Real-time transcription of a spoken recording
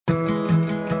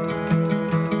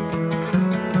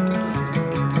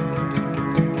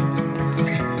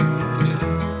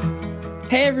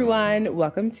Hey everyone,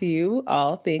 welcome to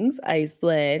All Things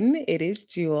Iceland. It is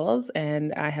Jules,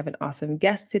 and I have an awesome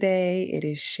guest today. It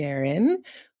is Sharon,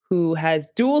 who has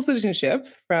dual citizenship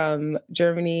from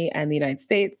Germany and the United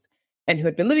States, and who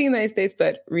had been living in the United States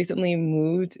but recently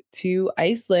moved to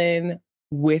Iceland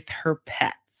with her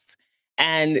pets.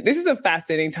 And this is a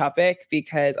fascinating topic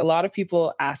because a lot of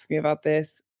people ask me about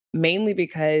this, mainly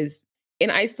because in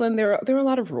Iceland, there are a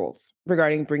lot of rules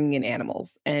regarding bringing in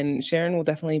animals, and Sharon will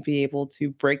definitely be able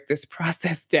to break this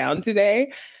process down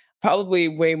today, probably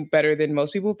way better than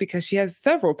most people because she has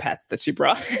several pets that she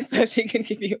brought, so she can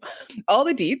give you all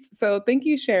the deets. So thank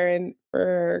you, Sharon,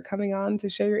 for coming on to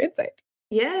share your insight.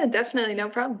 Yeah, definitely. No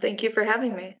problem. Thank you for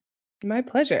having me. My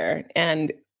pleasure.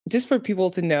 And just for people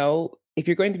to know, if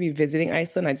you're going to be visiting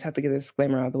Iceland, I just have to get a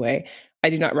disclaimer out of the way. I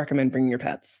do not recommend bringing your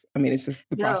pets. I mean, it's just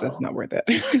the process is No. not worth it.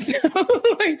 So,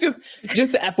 like,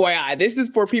 just FYI, this is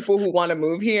for people who want to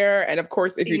move here, and of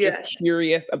course, if you're just Yes,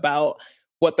 curious about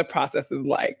what the process is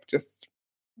like, just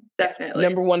yeah, definitely.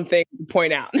 number one thing to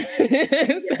point out.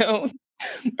 Yeah. So,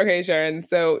 okay, Sharon.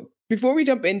 So before we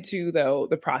jump into though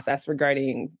the process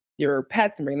regarding your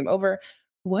pets and bringing them over,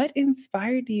 what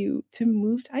inspired you to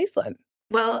move to Iceland?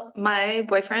 Well, my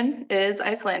boyfriend is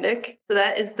Icelandic, so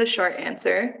that is the short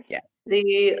answer. Yes.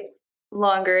 The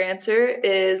longer answer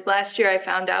is last year I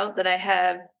found out that I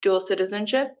have dual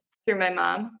citizenship through my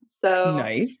mom. So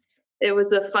Nice. it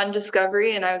was a fun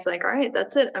discovery, and I was like, all right,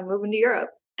 that's it. I'm moving to Europe.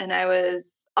 And I was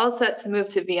all set to move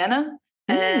to Vienna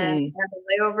and Mm, have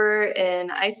a layover in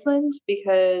Iceland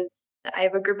because I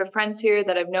have a group of friends here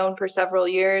that I've known for several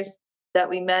years that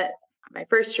we met on my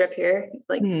first trip here,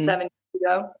 like mm. 7 years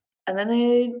ago. And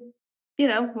then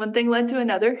one thing led to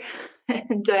another.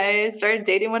 And I started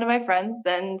dating one of my friends.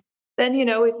 And then,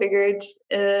 we figured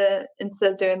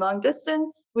instead of doing long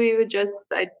distance,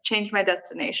 I'd change my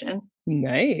destination.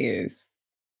 Nice.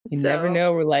 You never So,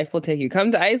 know where life will take you.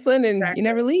 Come to Iceland and you exactly.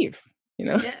 never leave, you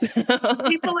know? Yeah.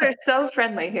 People are so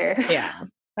friendly here. Yeah,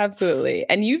 absolutely.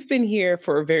 And you've been here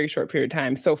for a very short period of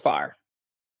time so far.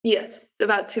 Yes,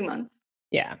 about 2 months.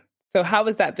 Yeah. So how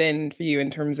has that been for you in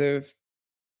terms of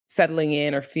settling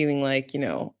in or feeling like,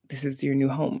 this is your new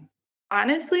home?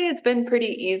 Honestly, it's been pretty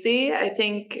easy. I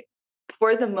think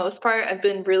for the most part, I've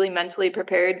been really mentally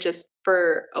prepared just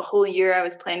for a whole year. I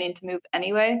was planning to move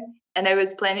anyway. And I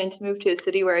was planning to move to a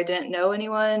city where I didn't know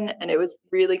anyone. And it was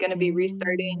really going to be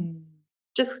restarting Mm.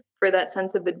 just for that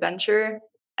sense of adventure.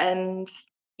 And,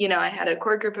 I had a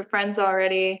core group of friends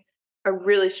already, a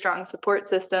really strong support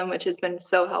system, which has been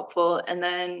so helpful. And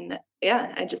then,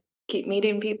 yeah, I just keep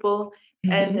meeting people.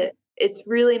 Mhm. And it's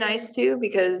really nice too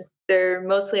because they're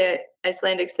mostly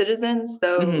Icelandic citizens.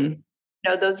 So, Mhm.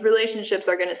 those relationships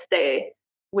are going to stay,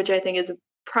 which I think is a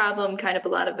problem kind of a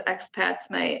lot of expats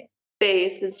might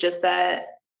face is just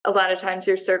that a lot of times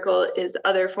your circle is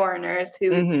other foreigners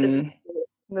who Mhm. eventually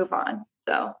move on.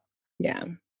 So, Yeah,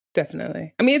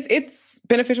 definitely. I mean, it's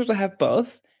beneficial to have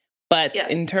both, but yeah,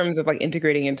 in terms of, like,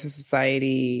 integrating into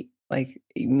society, like,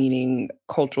 meaning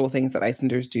cultural things that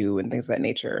Icelanders do and things of that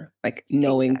nature, like,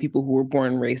 knowing exactly. people who were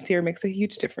born and raised here makes a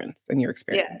huge difference in your Yeah,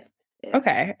 experience. yeah.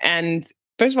 Okay, and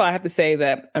first of all, I have to say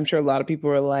that I'm sure a lot of people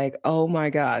are like, "Oh my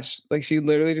gosh, like, she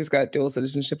literally just got dual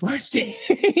citizenship last year,"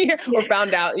 or Yeah,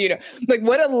 found out, like,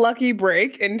 what a lucky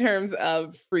break in terms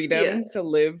of freedom to yes,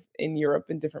 live in Europe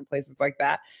and different places like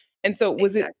that. And so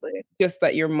was it exactly. just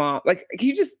that your mom like, can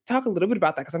you just talk a little bit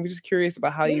about that? Because I'm just curious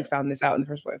about how you Yeah, found this out in the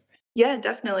first place. yeah,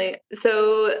 definitely.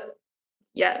 So,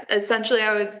 yeah, essentially,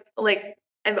 I was like,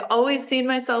 I've always seen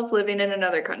myself living in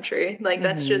another country. Like,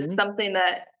 that's just Mhm. something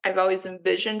that I've always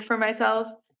envisioned for myself.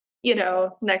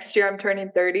 Next year I'm turning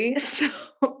 30. So,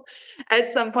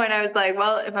 at some point, I was like,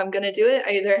 well, if I'm going to do it,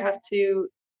 I either have to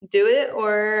do it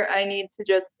or I need to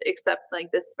just accept,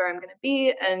 like, this is where I'm going to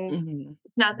be. And Mhm.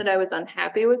 it's not that I was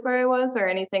unhappy with where I was or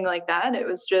anything like that. It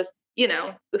was just,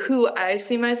 who I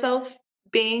see myself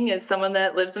being is someone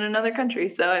that lives in another country.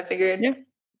 So I figured Yeah.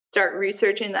 start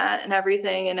researching that and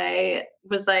everything. And I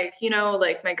was like,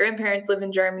 like my grandparents live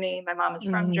in Germany. My mom is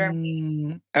from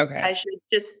Germany. Okay. I should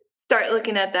just start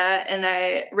looking at that. And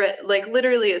I read like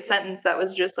literally a sentence that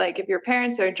was just like, if your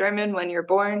parents are German when you're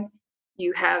born,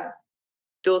 you have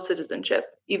dual citizenship,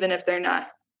 even if they're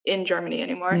not in Germany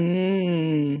anymore.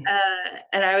 Mm.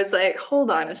 And I was like,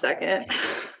 hold on a second.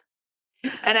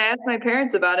 And I asked my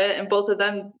parents about it, and both of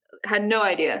them had no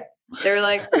idea. They were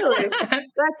like, really?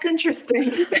 That's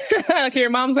interesting. Like, your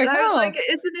mom's like, And I was like,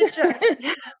 "Oh, isn't it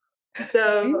just?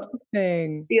 So,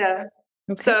 interesting." yeah.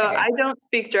 So Okay. I don't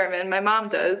speak German. My mom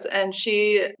does, and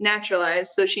she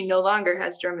naturalized, so she no longer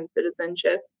has German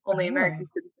citizenship, only Oh. American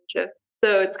citizenship.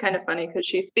 So it's kind of funny because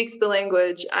she speaks the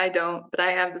language. I don't, but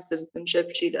I have the citizenship.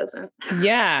 She doesn't.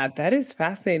 Yeah, that is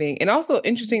fascinating. And also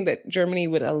interesting that Germany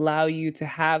would allow you to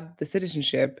have the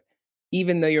citizenship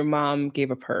even though your mom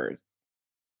gave up hers.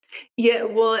 Yeah,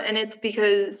 well, and it's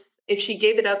because if she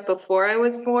gave it up before I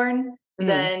was born, Mhm.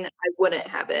 then I wouldn't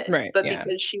have it. Right, But yeah.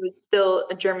 because she was still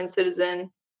a German citizen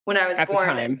when I was At the born,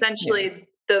 time. Yeah. essentially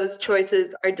those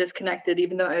choices are disconnected,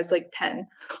 even though I was like 10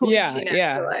 when Yeah, she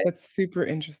yeah, naturalized. that's super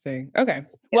interesting. Okay.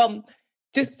 Yeah. Well,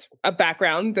 just a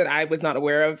background that I was not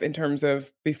aware of in terms of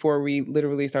before we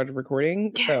literally started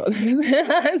recording. So, so it's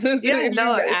really Yeah, interesting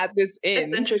no, to add this it's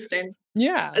in. interesting.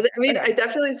 Yeah. I mean, Okay. I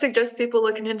definitely suggest people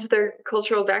looking into their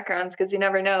cultural backgrounds because you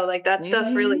never know. Like that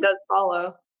stuff really Mhm. does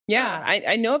follow. Yeah, So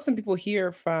I know of some people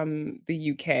here from the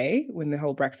UK when the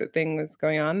whole Brexit thing was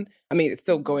going on. I mean, it's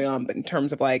still going mhm. on, but in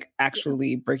terms of like Yeah.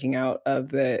 actually breaking out of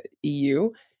the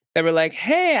EU, they were like,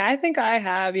 "Hey, I think I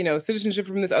have, citizenship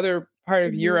from this other part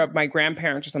of Mhm. Europe, my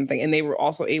grandparents or something." And they were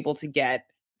also able to get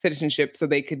citizenship so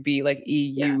they could be like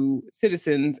Yeah. EU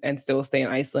citizens and still stay in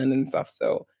Iceland and stuff.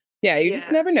 So, yeah, you just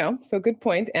Yeah. never know. So, good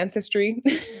point. Ancestry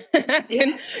Yeah.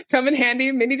 can come in handy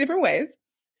in many different ways.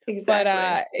 But,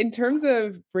 Exactly. in terms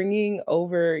of bringing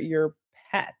over your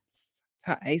pets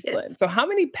to Iceland, Yes. so how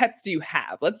many pets do you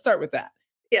have? Let's start with that.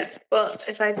 Yes. Well,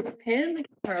 if I pan the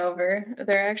camera over,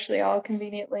 they're actually all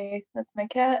conveniently that's my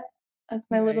cat, that's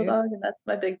my little Nice. dog, and that's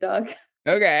my big dog.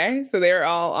 Okay, so they're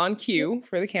all on cue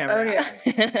for the Oh camera.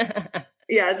 yeah.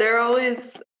 Yeah, they're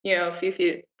always, a few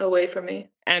feet away from me.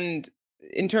 And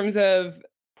in terms of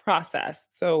process,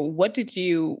 so what did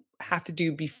you have to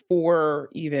do before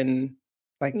even,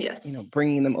 like, Yes.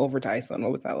 bringing them over to Iceland?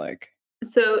 What was that like?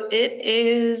 So it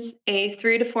is a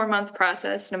 3 to 4 month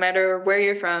process, no matter where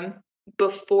you're from,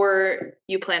 before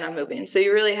you plan on moving. So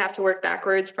you really have to work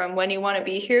backwards from when you want to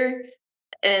be here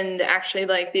and actually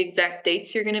like the exact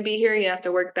dates you're going to be here. You have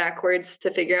to work backwards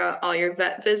to figure out all your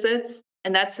vet visits.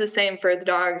 And that's the same for the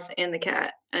dogs and the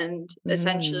cat. And Mm.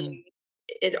 essentially,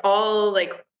 it all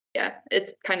like, yeah,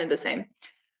 it's kind of the same.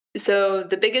 So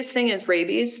the biggest thing is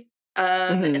rabies.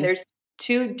 And Mhm. there's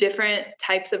two different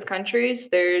types of countries.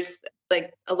 There's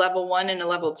like a level 1 and a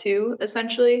level 2,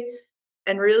 essentially.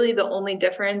 And really, the only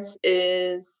difference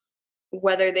is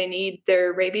whether they need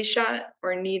their rabies shot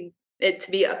or need it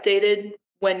to be updated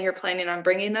when you're planning on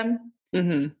bringing them.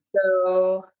 Mhm.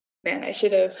 So, man, I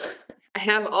should have. I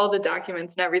have all the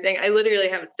documents and everything. I literally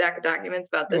have a stack of documents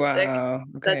about this thick. Wow,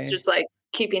 That's okay. just like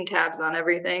keeping tabs on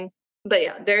everything. But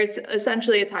yeah, there's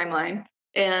essentially a timeline.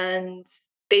 And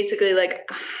basically, like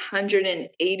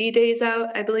 180 days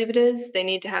out, I believe it is, they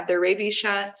need to have their rabies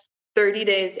shots. 30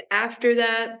 days after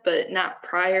that, but not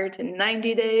prior to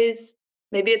 90 days.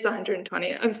 Maybe it's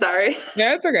 120. I'm sorry.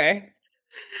 Yeah, it's okay.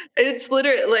 It's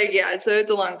literally like, yeah, so it's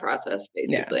a long process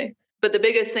Yeah. basically. But the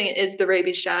biggest thing is the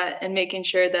rabies shot and making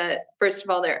sure that, first of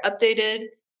all, they're updated.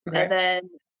 And Okay. then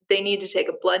they need to take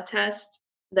a blood test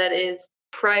that is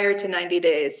prior to 90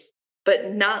 days,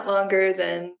 but not longer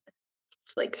than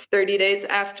like 30 days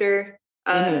after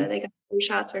Mhm. they got 3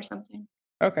 shots or something.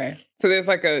 Okay. So there's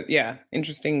like a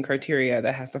interesting criteria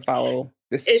that has to follow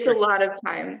this It's a strict. lot of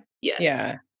time. Yes.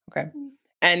 Yeah. Okay.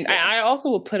 And Yeah. I also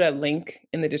will put a link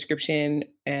in the description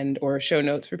and or show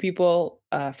notes for people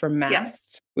for Yeah.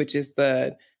 MAST, which is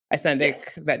the Icelandic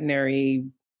Yes. veterinary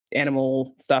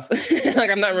animal stuff. Like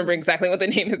I'm not remembering Mhm. exactly what the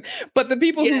name is, but the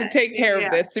people who Yeah. take care of Yeah.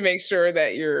 this to make sure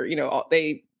that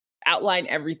they outline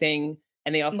everything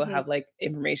and they also Hmm. have like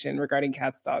information regarding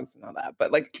cats, dogs, and all that.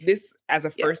 But like this as a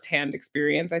Yep. firsthand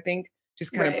experience, I think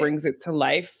just kind of Right. brings it to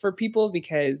life for people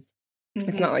because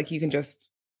it's not Hmm. like you can just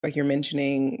like you're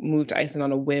mentioning, move to Iceland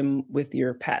on a whim with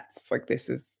your pets. Like this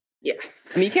is, Yeah.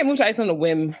 I mean, you can't move to Iceland on a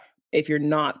whim if you're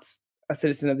not a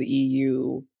citizen of the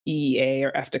EU, EEA,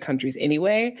 or EFTA countries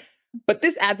anyway. But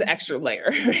this adds an Mhm. extra layer,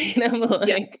 right? I'm like,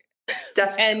 Yes. and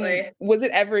Definitely. was it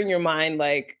ever in your mind,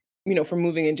 like, for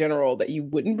moving in general, that you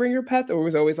wouldn't bring your pets, or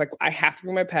was it always like, I have to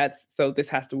bring my pets, so this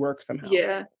has to work somehow?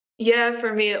 Yeah. Yeah,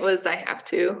 for me it was I have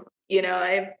to.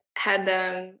 I've had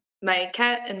them my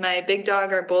cat and my big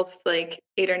dog are both like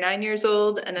 8 or 9 years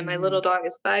old, and then my little Mhm. dog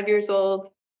is 5 years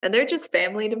old, and they're just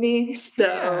family to me. Yeah,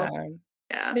 So,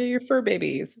 yeah, they're your fur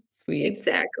babies. It's sweet.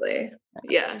 exactly.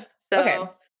 Yeah. Okay. So,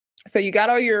 So you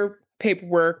got all your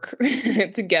paperwork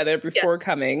together before yes.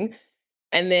 coming.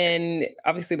 And Yes. then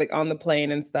obviously like on the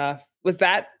plane and stuff. Was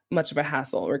that much of a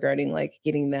hassle regarding like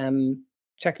getting them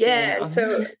checked in Yeah, on?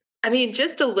 so I mean,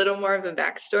 just a little more of a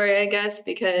backstory, I guess,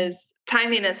 because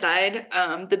timing aside,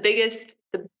 the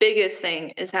biggest thing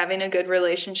is having a good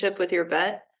relationship with your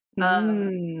vet,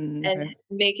 and Okay.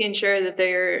 making sure that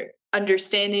they're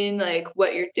understanding like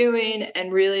what you're doing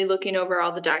and really looking over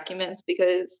all the documents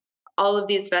because all of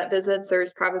these vet visits,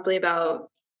 there's probably about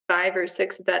 5 or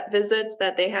 6 vet visits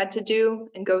that they had to do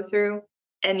and go through.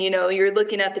 And, you're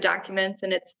looking at the documents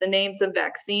and it's the names of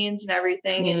vaccines and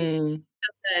everything. And Mm,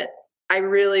 that I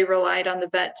really relied on the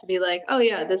vet to be like, oh,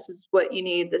 yeah, this is what you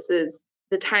need. This is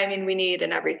the timing we need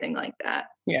and everything like that.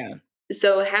 yeah.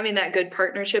 So having that good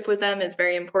partnership with them is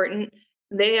very important.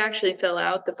 They actually fill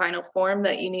out the final form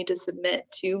that you need to submit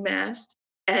to MAST.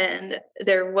 And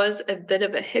there was a bit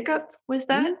of a hiccup with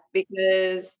that Mhm.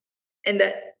 because,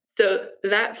 so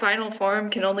that final form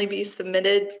can only be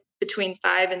submitted between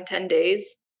 5 and 10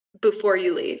 days before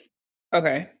you leave.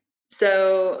 Okay.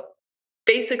 So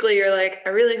basically, you're like, I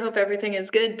really hope everything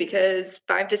is good because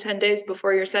 5 to 10 days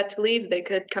before you're set to leave, they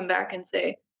could come back and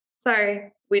say,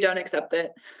 sorry, we don't accept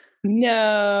it.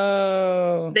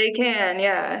 No. They can,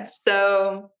 yeah.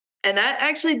 So, and that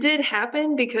actually did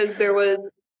happen because there was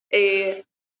a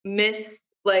miss,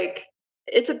 like,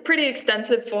 it's a pretty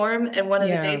extensive form, and one of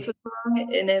the Yeah. dates was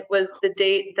wrong, and it was the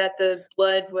date that the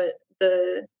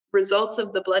results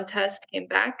of the blood test came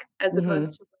back as Mhm.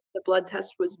 opposed to when the blood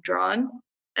test was drawn.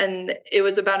 And it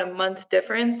was about a month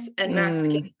difference, and Mass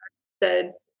came Mm. back and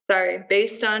said, sorry,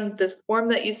 based on the form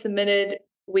that you submitted,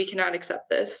 we cannot accept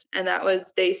this. And that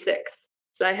was day 6.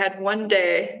 So I had one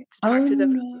day to talk Oh, to the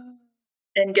vet no.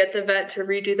 and get the vet to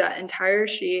redo that entire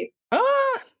sheet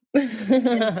Ah! and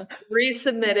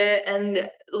resubmit it. And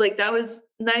like that was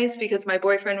nice because my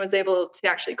boyfriend was able to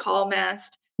actually call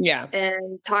MAST Yeah.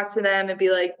 and talk to them and be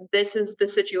like, this is the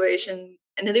situation.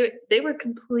 And they were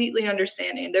completely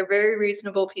understanding. They're very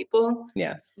reasonable people.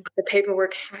 Yes. But the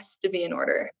paperwork has to be in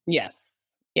order. Yes.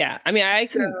 Yeah. I mean, I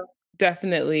So can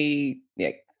definitely,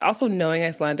 yeah. Also knowing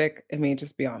Icelandic, I mean,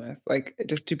 just be honest, like,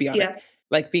 just to be honest, yeah,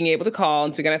 like being able to call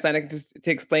and to get Icelandic just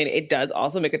to explain it does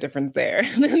also make a difference there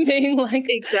than being like,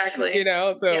 exactly.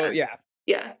 so Yeah. yeah.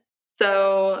 Yeah.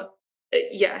 So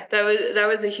yeah, that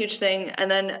was a huge thing. And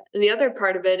then the other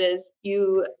part of it is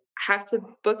you have to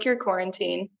book your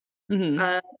quarantine,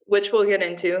 Hmm. which we'll get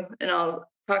into, and I'll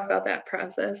talk about that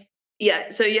process.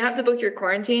 Yeah, so you have to book your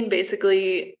quarantine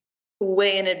basically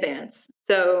way in advance.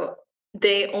 So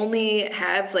they only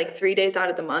have like 3 days out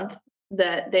of the month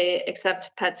that they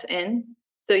accept pets in.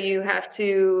 So you have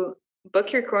to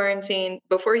book your quarantine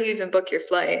before you even book your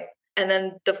flight. And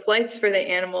then the flights for the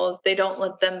animals, they don't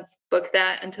let them book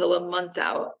that until a month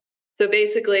out. So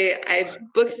basically, I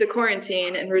booked the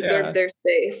quarantine and reserved Yeah. their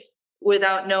space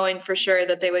without knowing for sure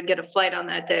that they would get a flight on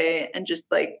that day and just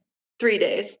like 3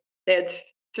 days. They had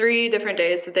 3 different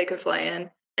days that they could fly in.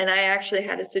 And I actually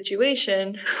had a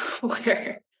situation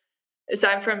where, so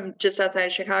I'm from just outside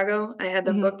of Chicago. I had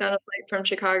them Hmm. booked on a flight from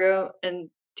Chicago. And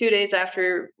 2 days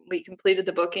after we completed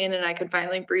the booking and I could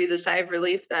finally breathe a sigh of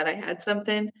relief that I had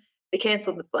something, they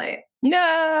canceled the flight.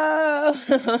 No.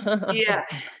 Yeah.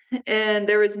 And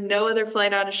there was no other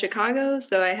flight out of Chicago.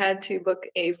 So I had to book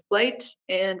a flight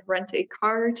and rent a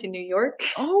car to New York.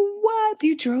 Oh, what?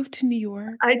 You drove to New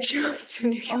York? I drove to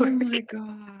New Oh York. my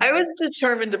I was god.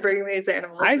 determined to bring these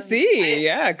animals. I And see.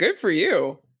 Yeah, good for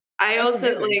you. I That's also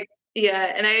amazing. like,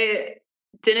 yeah, and I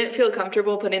didn't feel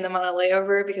comfortable putting them on a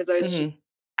layover because Mhm.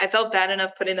 I felt bad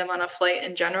enough putting them on a flight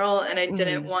in general. And I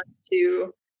didn't Mhm. want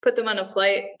to put them on a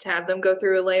flight to have them go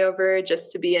through a layover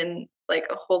just to be in like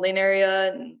a holding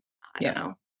area. And I don't Yeah.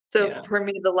 know. So Yeah. for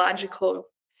me, the logical,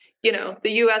 the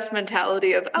US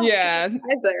mentality of, oh, I could just Yeah.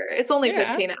 drive there. It's only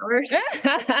Yeah. 15 hours.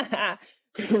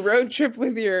 Road trip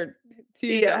with your 2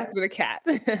 Yeah. dogs and a cat.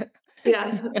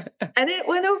 Yeah. And it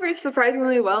went over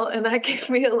surprisingly well, and that gave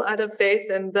me a lot of faith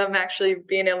in them actually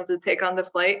being able to take on the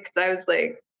flight because I was,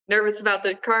 like, nervous about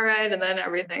the car ride and then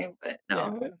everything, but Yeah.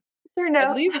 no, it turned At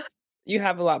out least you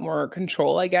have a lot more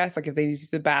control, I guess, like, if they use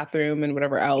the bathroom and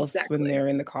whatever else when exactly. they're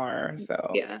in the car,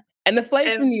 so Yeah. and the flight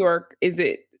And from New York, is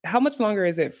it how much longer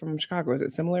is it from Chicago? Is it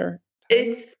similar time?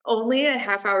 it's only a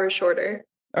half hour shorter,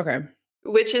 Okay.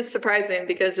 which is surprising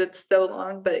because it's so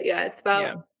long, but yeah,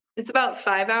 Yeah. it's about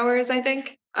 5 hours, I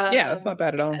think, Yeah, that's not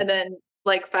bad at all. and then,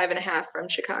 like, 5.5 from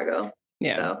Chicago.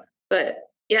 Yeah. So but,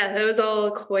 yeah, that was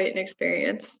all quite an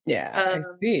experience. Yeah, I Um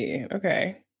see.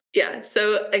 Okay. Yeah.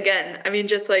 So again, I mean,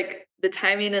 just like the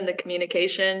timing and the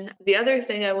communication. The other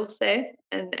thing I will say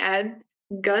and add,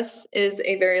 Gus is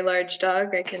a very large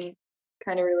dog. I can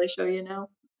kind of really show you now.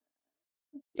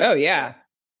 Oh, Yeah,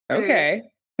 yeah. there he is. Okay.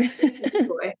 He's a big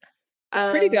boy.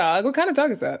 Pretty dog. What kind of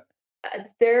dog is that?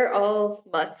 They're all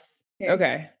mutts here,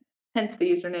 Okay. hence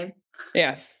the username.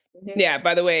 Yes. Mhm. Yeah,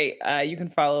 by the way, you can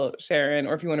follow Sharon,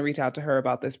 or if you want to reach out to her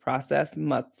about this process,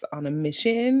 Mutts on a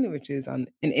Mission, which is on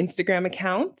an Instagram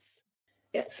account.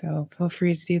 Yes. So feel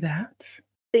free to do that.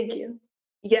 Thank you.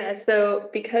 Yeah. So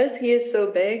because he is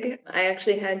so big, I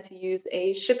actually had to use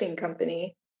a shipping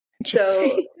company So,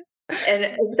 Interesting.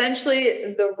 and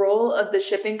essentially the role of the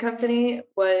shipping company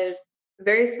was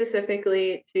very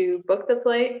specifically to book the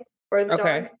flight for the dog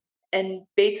Okay. and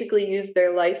basically use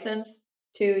their license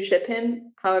to ship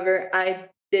him. However, I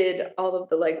did all of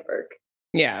the legwork.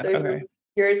 Yeah. So Okay.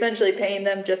 you're essentially paying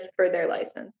them just for their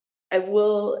license. I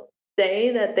will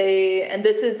say that they, and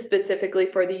this is specifically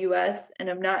for the US, and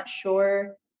I'm not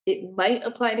sure it might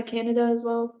apply to Canada as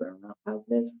well, but I'm not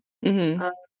positive. Mm-hmm.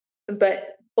 Um,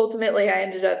 but ultimately, I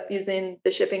ended up using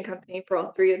the shipping company for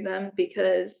all three of them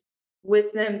because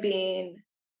with them being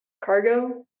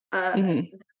cargo,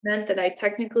 Mm-hmm. meant that I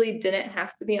technically didn't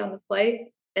have to be on the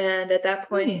flight. And at that Mm.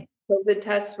 point, COVID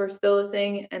tests were still a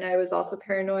thing. And I was also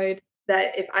paranoid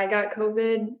that if I got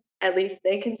COVID, at least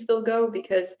they can still go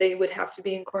because they would have to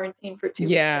be in quarantine for 2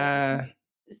 weeks anyway. Yeah.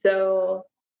 So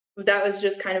that was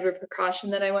just kind of a precaution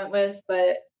that I went with.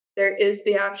 But there is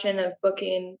the option of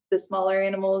booking the smaller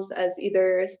animals as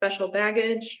either special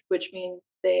baggage, which means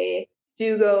they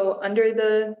do go under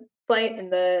the flight in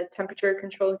the temperature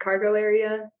controlled cargo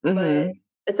area, but Mm-hmm.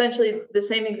 essentially the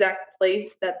same exact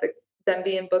place that them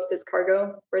being booked as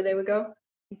cargo where they would go,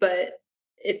 but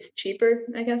it's cheaper,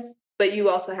 I guess. But you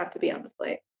also have to be on the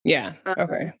flight. Yeah. Um,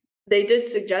 Okay. they did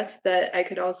suggest that I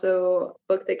could also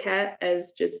book the cat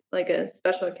as just like a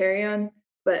special carry-on,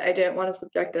 but I didn't want to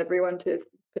subject everyone to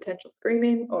potential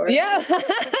screaming or Yeah.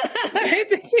 I hate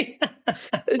to see.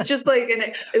 just like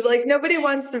it's like nobody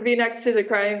wants to be next to the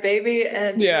crying baby,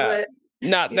 and you know Yeah. what?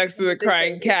 Not You next to know, the they say,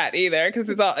 crying cat either, because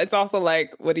it's also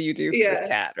like, what do you do for this yeah.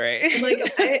 cat, right? And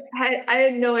like I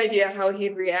had no idea how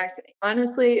he'd react.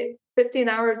 Honestly, 15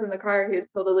 hours in the car, he was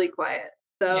totally quiet.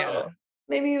 Yeah. So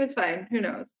maybe he was fine. Who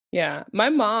knows? Yeah. My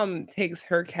mom takes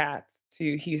her cats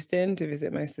to Houston to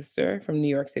visit my sister from New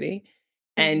York City.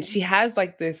 And she Mhm. has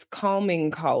like this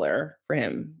calming collar for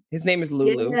him. His name is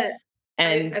Lulu. Yeah,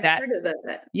 And I've that, heard of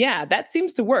that. yeah, that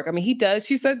seems to work. I mean, he does.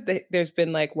 She said that there's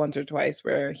been like once or twice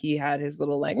where he had his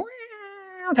little like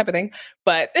 "Meow" type of thing.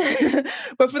 But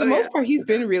but for the Oh yeah, most part, he's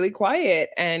been really quiet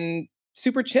and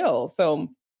super chill. So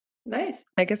nice.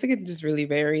 I guess it could just really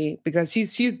vary because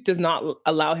she does not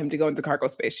allow him to go into cargo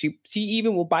space. She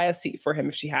even will buy a seat for him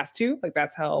if she has to. Like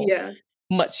that's how Yeah,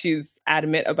 much she's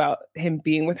adamant about him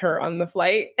being with her on the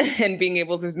flight and being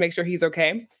able to make sure he's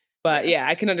okay. But yeah, yeah,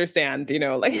 I can understand,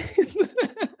 like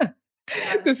yeah.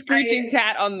 the screeching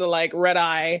cat on the like red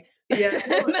eye. Yeah,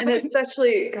 well, and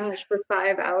especially, gosh, for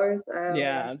 5 hours.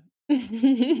 Yeah. I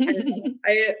don't know.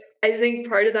 I think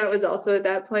part of that was also at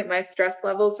that point my stress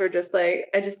levels were just like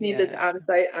I just need this Yeah. out of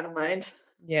sight, out of mind.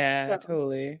 Yeah, So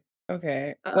totally.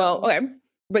 Okay. Well, um, okay.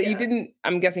 But yeah,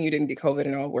 I'm guessing you didn't get COVID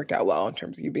and it all worked out well in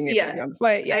terms of you being able to be yeah, on the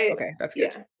flight. Yeah. I Okay. That's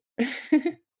good.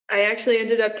 yeah. I actually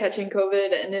ended up catching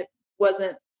COVID and it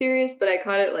wasn't serious, but I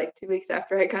caught it like 2 weeks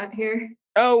after I got here.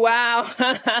 Oh, wow.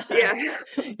 Yeah.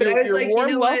 But I was You're like, you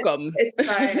warm know what? welcome. It's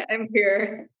fine. I'm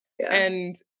here. Yeah.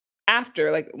 And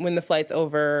after, like when the flight's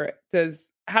over,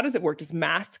 how does it work? Does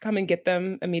MAST come and get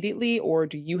them immediately or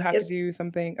do you have to Yep. do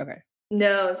something? Okay.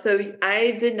 No, so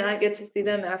I did not get to see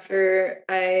them after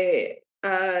I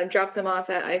dropped them off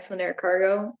at Iceland Air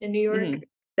Cargo in New York. Hmm.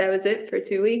 That was it for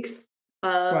 2 weeks.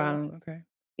 Um, Wow. Okay.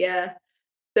 yeah.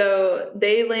 So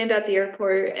they land at the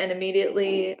airport and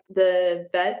immediately the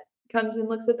vet comes and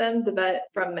looks at them, the vet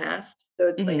from MAST. So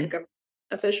it's like a Hmm. government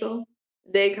official.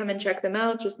 They come and check them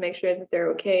out, just make sure that they're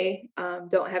okay,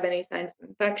 don't have any signs of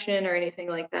infection or anything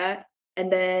like that.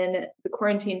 And then the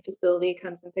quarantine facility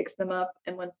comes and picks them up.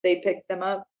 And once they pick them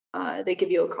up, they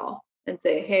give you a call and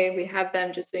say, hey, we have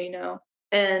them, just so you know.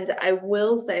 And I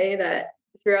will say that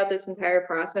throughout this entire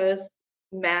process,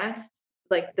 MAST,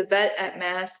 like the vet at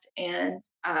MAST and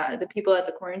the people at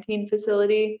the quarantine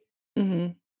facility, Hmm.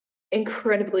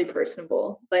 incredibly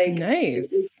personable. Like it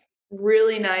was Nice.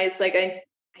 really nice. Like I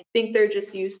think they're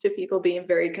just used to people being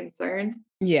very concerned.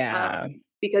 Yeah.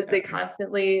 Because Yeah. they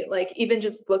constantly like even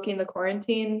just booking the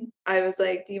quarantine, I was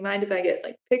like, do you mind if I get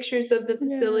like pictures of the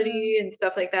Yeah. facility and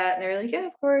stuff like that? And they're like, yeah,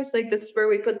 of course. Like this is where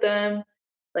we put them.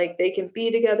 Like they can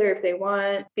be together if they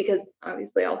want, because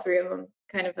obviously all three of them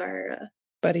kind of are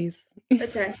Buddies.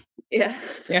 attached. Yeah.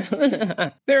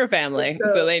 Yeah. They're a family,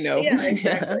 so So they know. yeah, Yeah.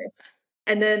 exactly.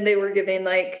 And then they were giving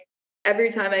like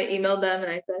every time I emailed them and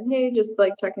I said, hey, just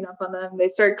like checking up on them, they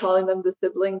started calling them the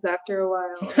siblings after a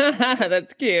while.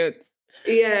 That's cute.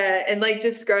 Yeah, and like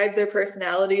describe their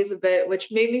personalities a bit, which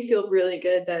made me feel really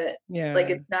good that like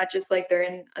Yeah. it's not just like they're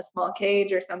in a small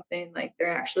cage or something, like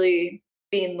they're actually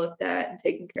being looked at and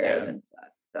taken care of Yeah. and stuff.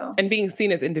 So And being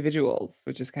seen as individuals,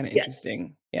 which is kind of yes.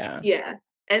 interesting. Yeah. Yeah.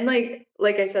 And like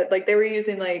I said, like they were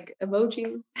using like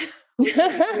emojis, which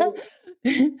was really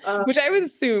Which I would Um,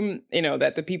 assume,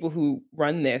 that the people who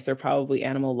run this are probably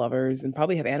animal lovers and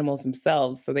probably have animals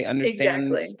themselves, so they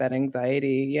understand exactly. that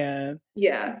anxiety. Yeah.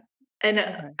 Yeah. And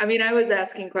Okay. I mean, I was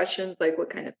asking questions like, what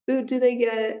kind of food do they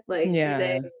get? Like, do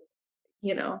they,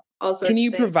 Yeah. all Can sorts of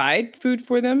you things. provide food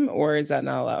for them, or is that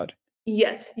not allowed?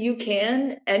 Yes, you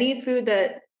can. Any food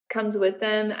that comes with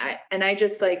them, I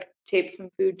just like tape some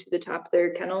food to the top of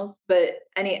their kennels, but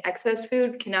any excess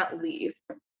food cannot leave.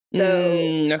 So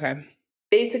Okay.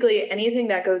 basically anything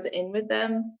that goes in with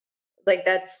them, like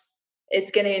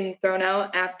it's getting thrown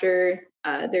out after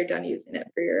they're done using it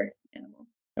for your animals.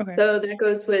 Okay. So that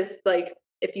goes with like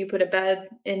if you put a bed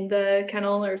in the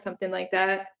kennel or something like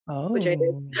that, which I did.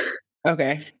 Oh.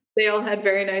 Okay. They all had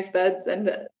very nice beds, and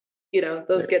those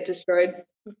Sure. get destroyed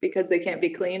because they can't be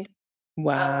cleaned.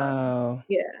 Wow.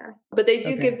 Yeah, but they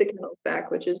do Okay. give the kennels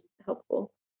back, which is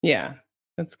helpful. Yeah,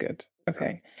 that's good.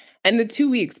 Okay. And the 2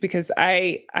 weeks, because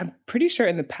I'm pretty sure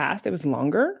in the past it was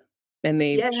longer and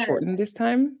they've Yeah, shortened this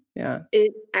time. Yeah.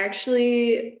 it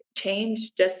actually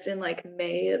changed just in like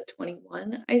May of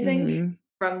 21, I think, Mhm.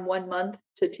 from 1 month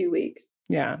to 2 weeks.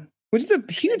 Yeah. Which is a And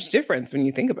huge difference when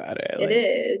you think about it, it like,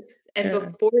 is. And yeah.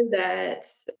 before that,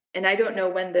 and I don't know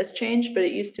when this changed, but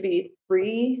it used to be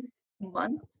 3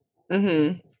 months.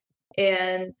 Mhm.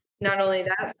 And not only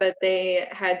that, but they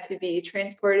had to be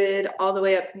transported all the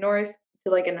way up north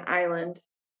to like an island.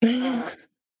 Uh,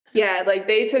 yeah, like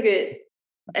they took it,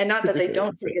 and not that Super they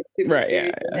don't serious. take it super Right, yeah,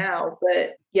 seriously yeah. now,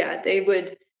 but yeah, they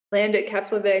would land at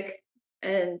Keflavik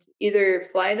and either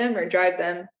fly them or drive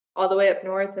them all the way up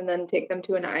north and then take them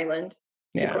to an island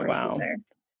to Yeah, quarantine wow. there.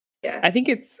 Yeah. I think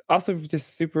it's also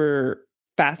just super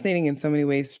fascinating in so many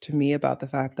ways to me about the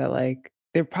fact that like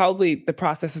the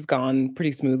process has gone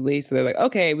pretty smoothly. So they're like,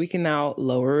 okay, we can now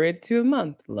lower it to a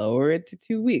month, lower it to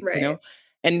 2 weeks, Right.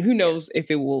 and who Yeah. knows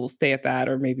if it will stay at that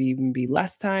or maybe even be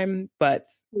less time. But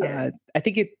Yeah. I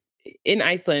think in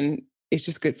Iceland, it's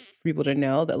just good for people to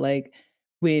know that like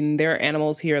when there are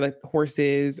animals here, like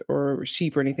horses or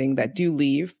sheep or anything that do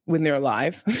leave when they're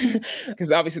alive,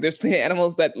 because obviously there's plenty of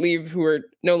animals that leave who are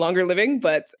no longer living,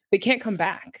 but they can't come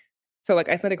back. So like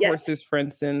Icelandic horses, Yes. for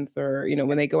instance, or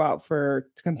when they Yes. go out to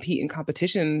compete in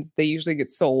competitions, they usually get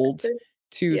sold That's it.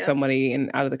 to Yeah. somebody and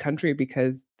out of the country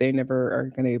because they never are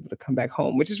going to be able to come back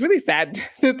home, which is really sad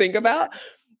to think Yeah. about.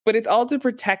 But it's all to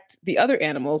protect the other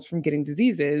animals from getting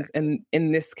diseases. Exactly. And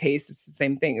in this case, it's the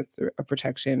same thing. It's a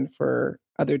protection for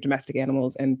other domestic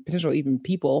animals and potential even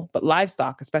people, but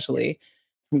livestock Yeah. especially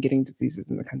from getting diseases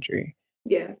in the country.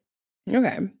 Yeah.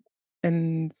 Okay.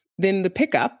 And then the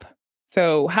pickup.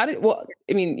 So I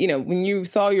mean, when you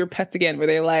saw your pets again, were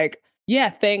they like, yeah,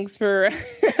 thanks for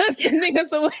Yeah. sending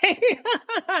us away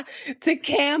to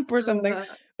camp or something? Uh,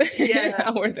 yeah.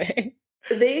 How were they?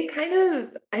 They kind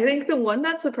of I think the one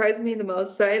that surprised me the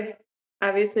most, so I have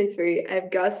obviously 3. I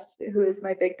have Gus, who is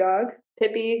my big dog,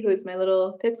 Pippi, who is my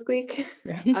little pipsqueak,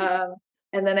 Yeah. um,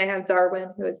 and then I have Darwin,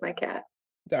 who is my cat.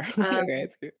 Darling. Um, Okay,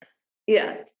 it's cute.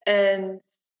 yeah, and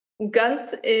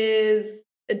Gus is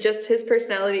just his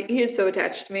personality. He is so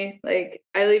attached to me. Like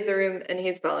I leave the room and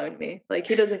he's following me. Like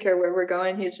he doesn't care where we're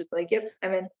going. He's just like, "Yep,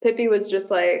 I'm in." Pippi was just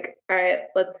like, "All right,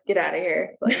 let's get out of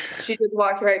here." Like she just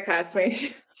walked right past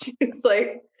me. She was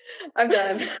like, "I'm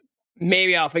done."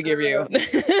 Maybe I'll forgive you. Um,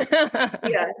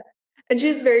 yeah, and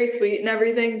she's very sweet and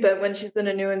everything, but when she's in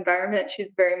a new environment, she's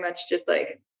very much just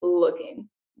like looking.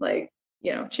 Like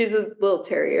she's a little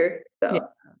terrier. Yeah. So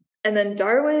and then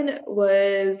Darwin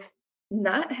was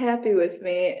not happy with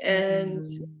me, and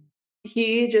Mm.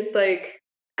 he just like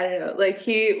I don't know, like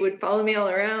he would follow me all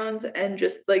around and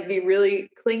just like be really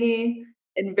clingy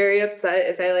and very upset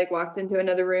if I like walked into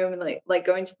another room and like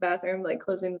going to the bathroom, like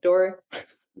closing the door.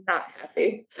 Not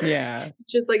happy. Yeah.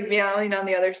 Just like meowing on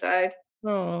the other side.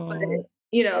 But Oh.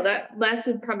 that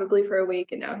lasted probably for a week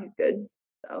and now he's good.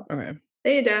 So Okay.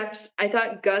 they adapt. I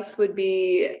thought Gus would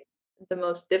be the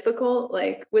most difficult,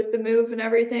 like with the move and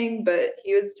everything, but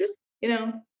he's just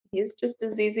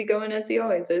as easygoing as he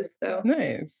always is. So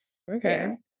Nice. yeah.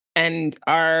 Okay. And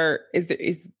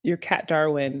is your cat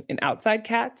Darwin an outside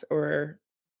cat, or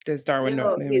does Darwin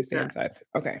No, normally he's stay not. inside?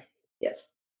 Okay. Yes.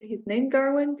 He's named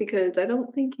Darwin because I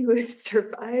don't think he would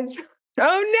survive.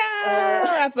 Oh no! Uh,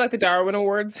 That's like the Darwin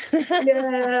Awards.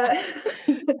 yeah.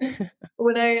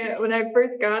 When I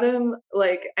first got him,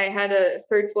 like I had a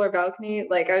third floor balcony.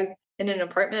 Like I was in an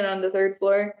apartment on the third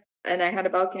floor and I had a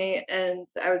balcony and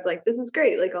I was like, this is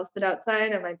great. Like I'll sit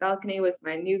outside on my balcony with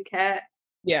my new cat.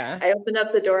 Yeah. I opened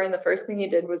up the door and the first thing he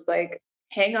did was like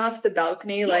hang off the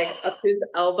balcony like up to his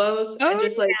elbows and Oh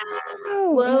just like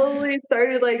no! slowly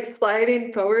started like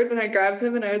sliding forward and I grabbed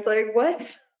him and I was like,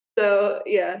 what? So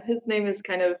yeah, his name is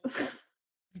kind of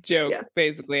joke Yeah.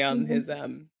 basically on his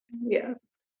Yeah.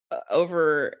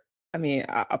 over, I mean,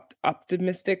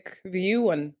 optimistic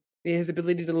view on his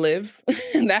ability to live that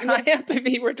Yeah. high up if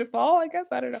he were to fall, I guess.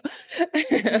 I don't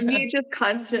know. Me just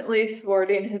constantly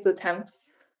thwarting his attempts.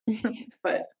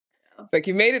 But It's like,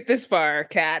 you made it this far,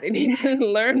 Kat. You need to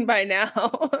learn by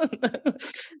now.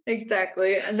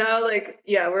 exactly. And now, like,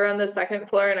 yeah, we're on the second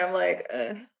floor, and I'm like,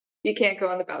 you can't go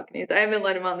on the balconies. I haven't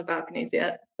let him on the balconies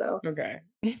yet. So Okay.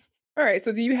 All right.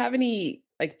 So do you have any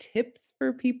like tips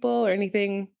for people or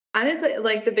anything? honestly,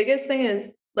 like the biggest thing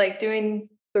is like doing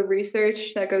the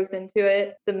research that goes into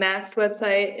it. The MAST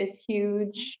website is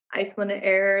huge. Iceland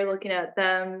Air, looking at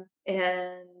them,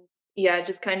 and yeah,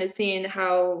 just kind of seeing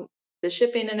how the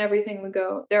shipping and everything would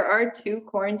go. There are 2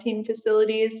 quarantine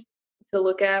facilities to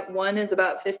look at. One is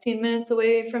about 15 minutes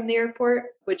away from the airport,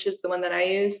 which is the one that I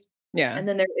use. Yeah. And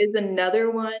then there is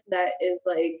another one that is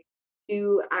like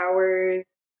 2 hours,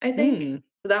 I think. Mm.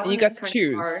 So that And you one got is to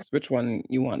kind of far. choose which one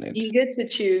you wanted. You get to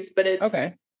choose, but it's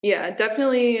Okay. yeah,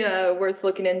 definitely worth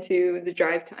looking into the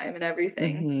drive time and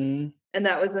everything. Hmm. And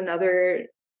that was another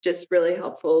just really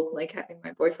helpful, like having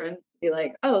my boyfriend be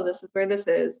like, "Oh, this is where this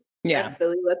is. Yeah. That's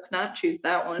silly. Let's not choose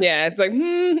that one." Yeah. It's like,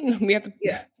 we have to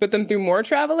Yeah, put them through more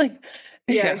traveling.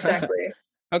 yeah, Yeah. exactly.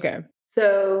 Okay.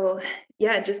 So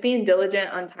yeah, just being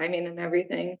diligent on timing and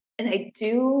everything. And I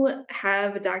do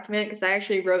have a document because I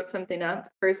actually wrote something up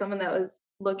for someone that was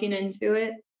looking into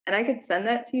it, and I could send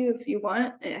that to you if you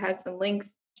want. It has some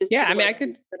links just Yeah. to I the mean, I websites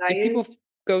could, that I if people used.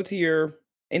 go to your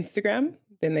Instagram,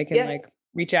 then they can Yeah, like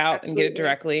reach out and get it absolutely.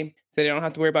 directly. So they don't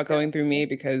have to worry about going through me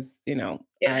Definitely. because,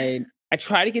 Yeah. I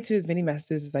try to get to as many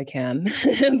messages as I can,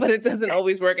 but it doesn't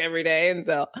always work every day. And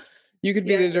so you could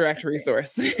be Yeah, the direct definitely.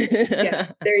 resource. Yeah,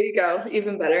 there you go,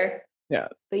 even better. Yeah.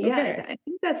 But yeah, Okay. I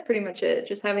think that's pretty much it.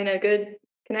 Just having a good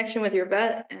connection with your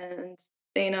vet and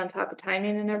staying on top of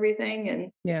timing and everything. And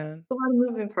it's Yeah. a lot of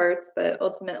moving parts, but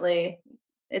ultimately,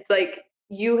 it's like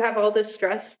you have all this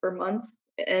stress for months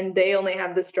and they only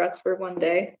have the stress for one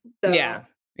day. So, Yeah.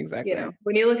 Exactly.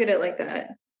 when you look at it like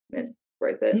that, it's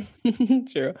worth it.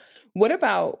 True. What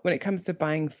about when it comes to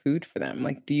buying food for them?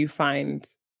 Like, do you find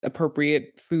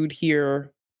appropriate food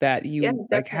here that Yeah, you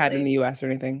like had in definitely. the US or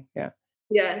anything? Yeah.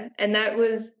 Yeah, and that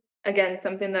was again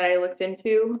something that I looked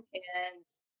into,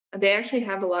 and they actually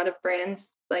have a lot of brands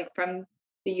like from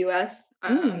the US. Yeah.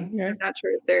 I'm not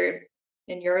sure if they're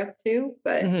in Europe too,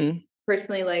 but Hmm.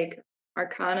 personally, like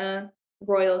Arcana,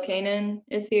 Royal Canin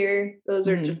is here. Those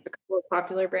are Hmm. just a couple of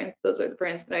popular brands. Those are the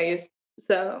brands that I use.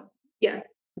 So yeah,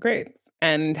 Great.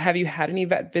 And have you had any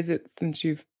vet visits since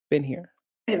you've been here?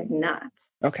 I have not.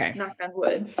 Okay. Knock on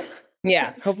wood.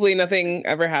 Yeah. Hopefully nothing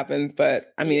ever happens.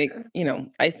 But I mean, Yeah,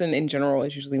 Iceland in general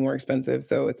is usually more expensive.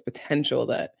 So it's potential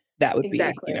that that would be,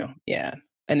 exactly. yeah,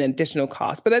 an additional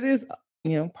cost. But that is,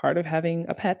 part of having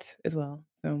a pet as well.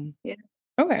 So, Yeah.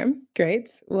 okay, great.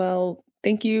 Well,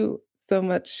 thank you so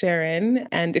much, Sharon.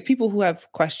 And if people who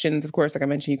have questions, of course, like I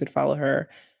mentioned, you could follow her,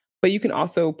 but you can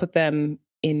also put them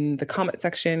in the comment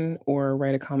section or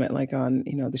write a comment like on,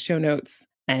 the show notes.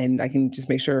 And I can just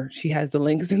make sure she has the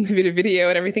links in the video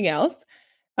and everything else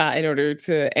in order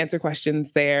to answer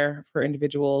questions there for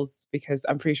individuals, because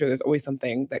I'm pretty sure there's always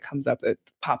something that comes up that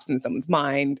pops into someone's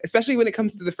mind, especially when it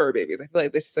comes to the fur babies. I feel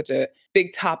like this is such a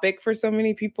big topic for so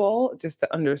many people just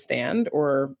to understand,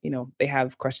 or, they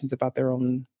have questions about their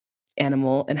own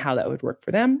animal and how that would work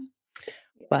for them.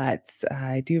 But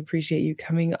I do appreciate you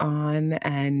coming on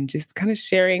and just kind of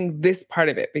sharing this part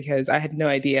of it, because I had no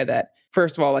idea that,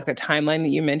 first of all, like the timeline that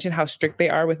you mentioned, how strict they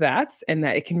are with that, and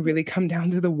that it can really come down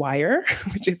to the wire,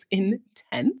 which is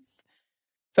intense.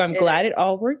 So I'm It glad is. it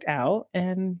all worked out.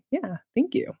 And yeah,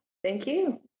 thank you. Thank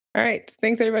you. All right.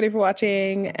 Thanks everybody for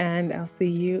watching. And I'll see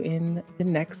you in the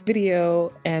next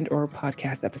video and or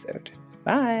podcast episode.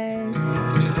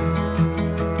 Bye.